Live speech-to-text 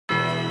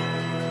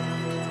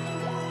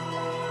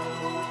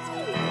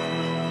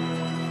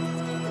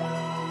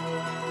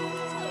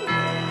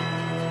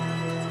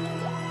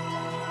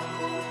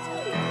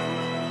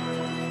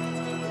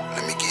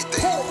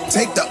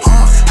Take the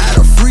out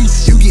of free,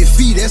 you get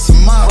fee, that's a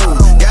motto.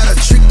 Got a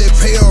trick that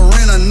pay a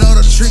rent,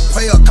 another trick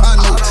pay a car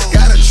note.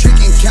 Got a trick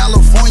in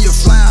California,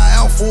 flying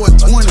out for a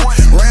 20.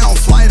 Round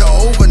flight or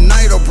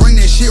overnight, or bring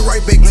that shit right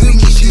back to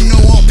me. You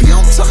know I'm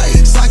pimp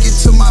tight. Sock it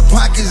to my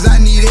pockets,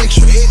 I need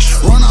extra.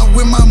 Run out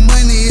with my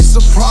money, it's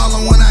a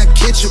problem when I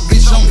catch a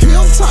bitch. I'm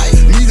pimp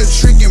tight. Need a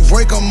trick and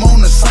break them on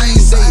the same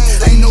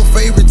day. Ain't no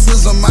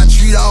favoritism, I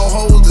treat all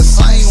hoes the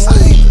same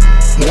way.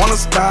 Wanna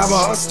stop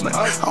hustling,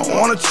 I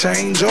wanna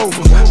change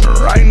over.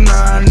 Right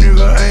now,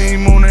 nigga,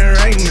 aim on that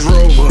Range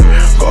Rover.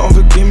 God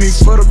forgive me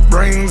for the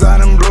brains I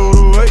done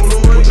blowed away.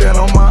 Put that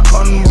on my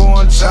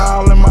unborn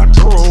child and my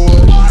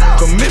throwaway.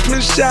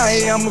 Commitment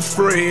shy, I'm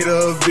afraid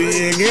of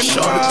being in.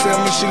 Shorty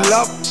tell me she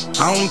love me,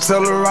 I don't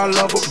tell her I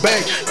love her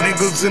back.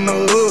 Niggas in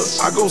the hood,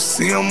 I go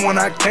see them when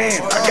I can.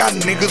 I got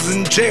niggas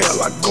in jail,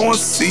 I go and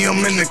see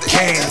them in the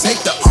can. Take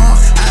the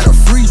out of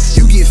free,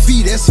 you get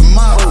fee, that's a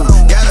motto.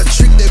 Got a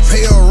trick that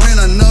pay a rent,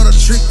 another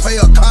trick pay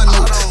a car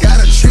note. Got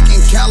a trick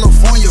in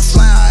California,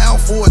 flying out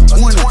for a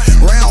 20.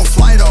 Round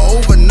flight or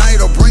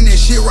overnight, or bring that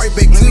shit right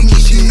back to me.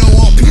 You know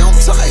I'm pimp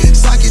tight.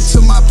 Sock it to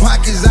my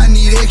pockets, I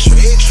need extra.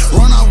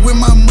 Run out with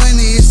my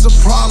money, it's a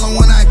problem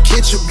when I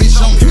catch a bitch.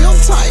 I'm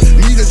pimp tight.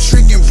 Need a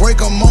trick and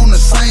break them on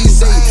the same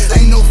day.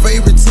 Ain't no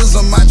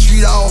favoritism, I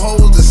treat all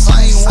hoes the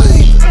same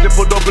way. Just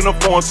pulled up in a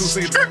foreign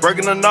two-seater.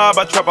 Breaking the knob,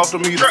 I trap off the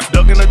meter.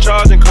 Ducking the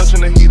charge and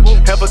clutching the heater.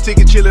 Have a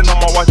ticket chillin' on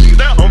my watch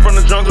either. I'm from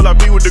the jungle, I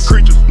be with the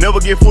creatures. Never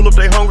get full if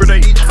they hungry,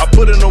 they eat. I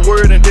put in a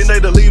word and then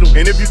they delete them.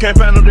 And if you can't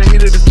find them, then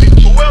hit it, it's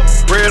people.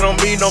 Bread on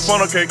me, no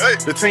funnel cake.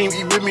 The team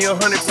eat with me 100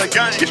 plate.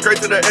 Get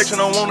straight to the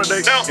action on one a day.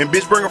 And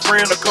bitch, bring a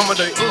friend,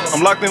 accommodate. I'm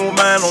locked in with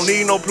mine, don't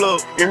need no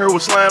plug. In here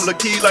with slime, the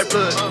keys like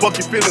blood.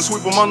 Fuck your feelings,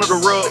 sweep them under the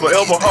rug.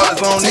 Forever hard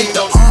as I don't need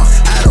no.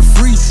 Out of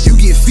free, you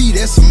get fee,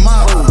 that's a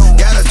motto.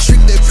 Got a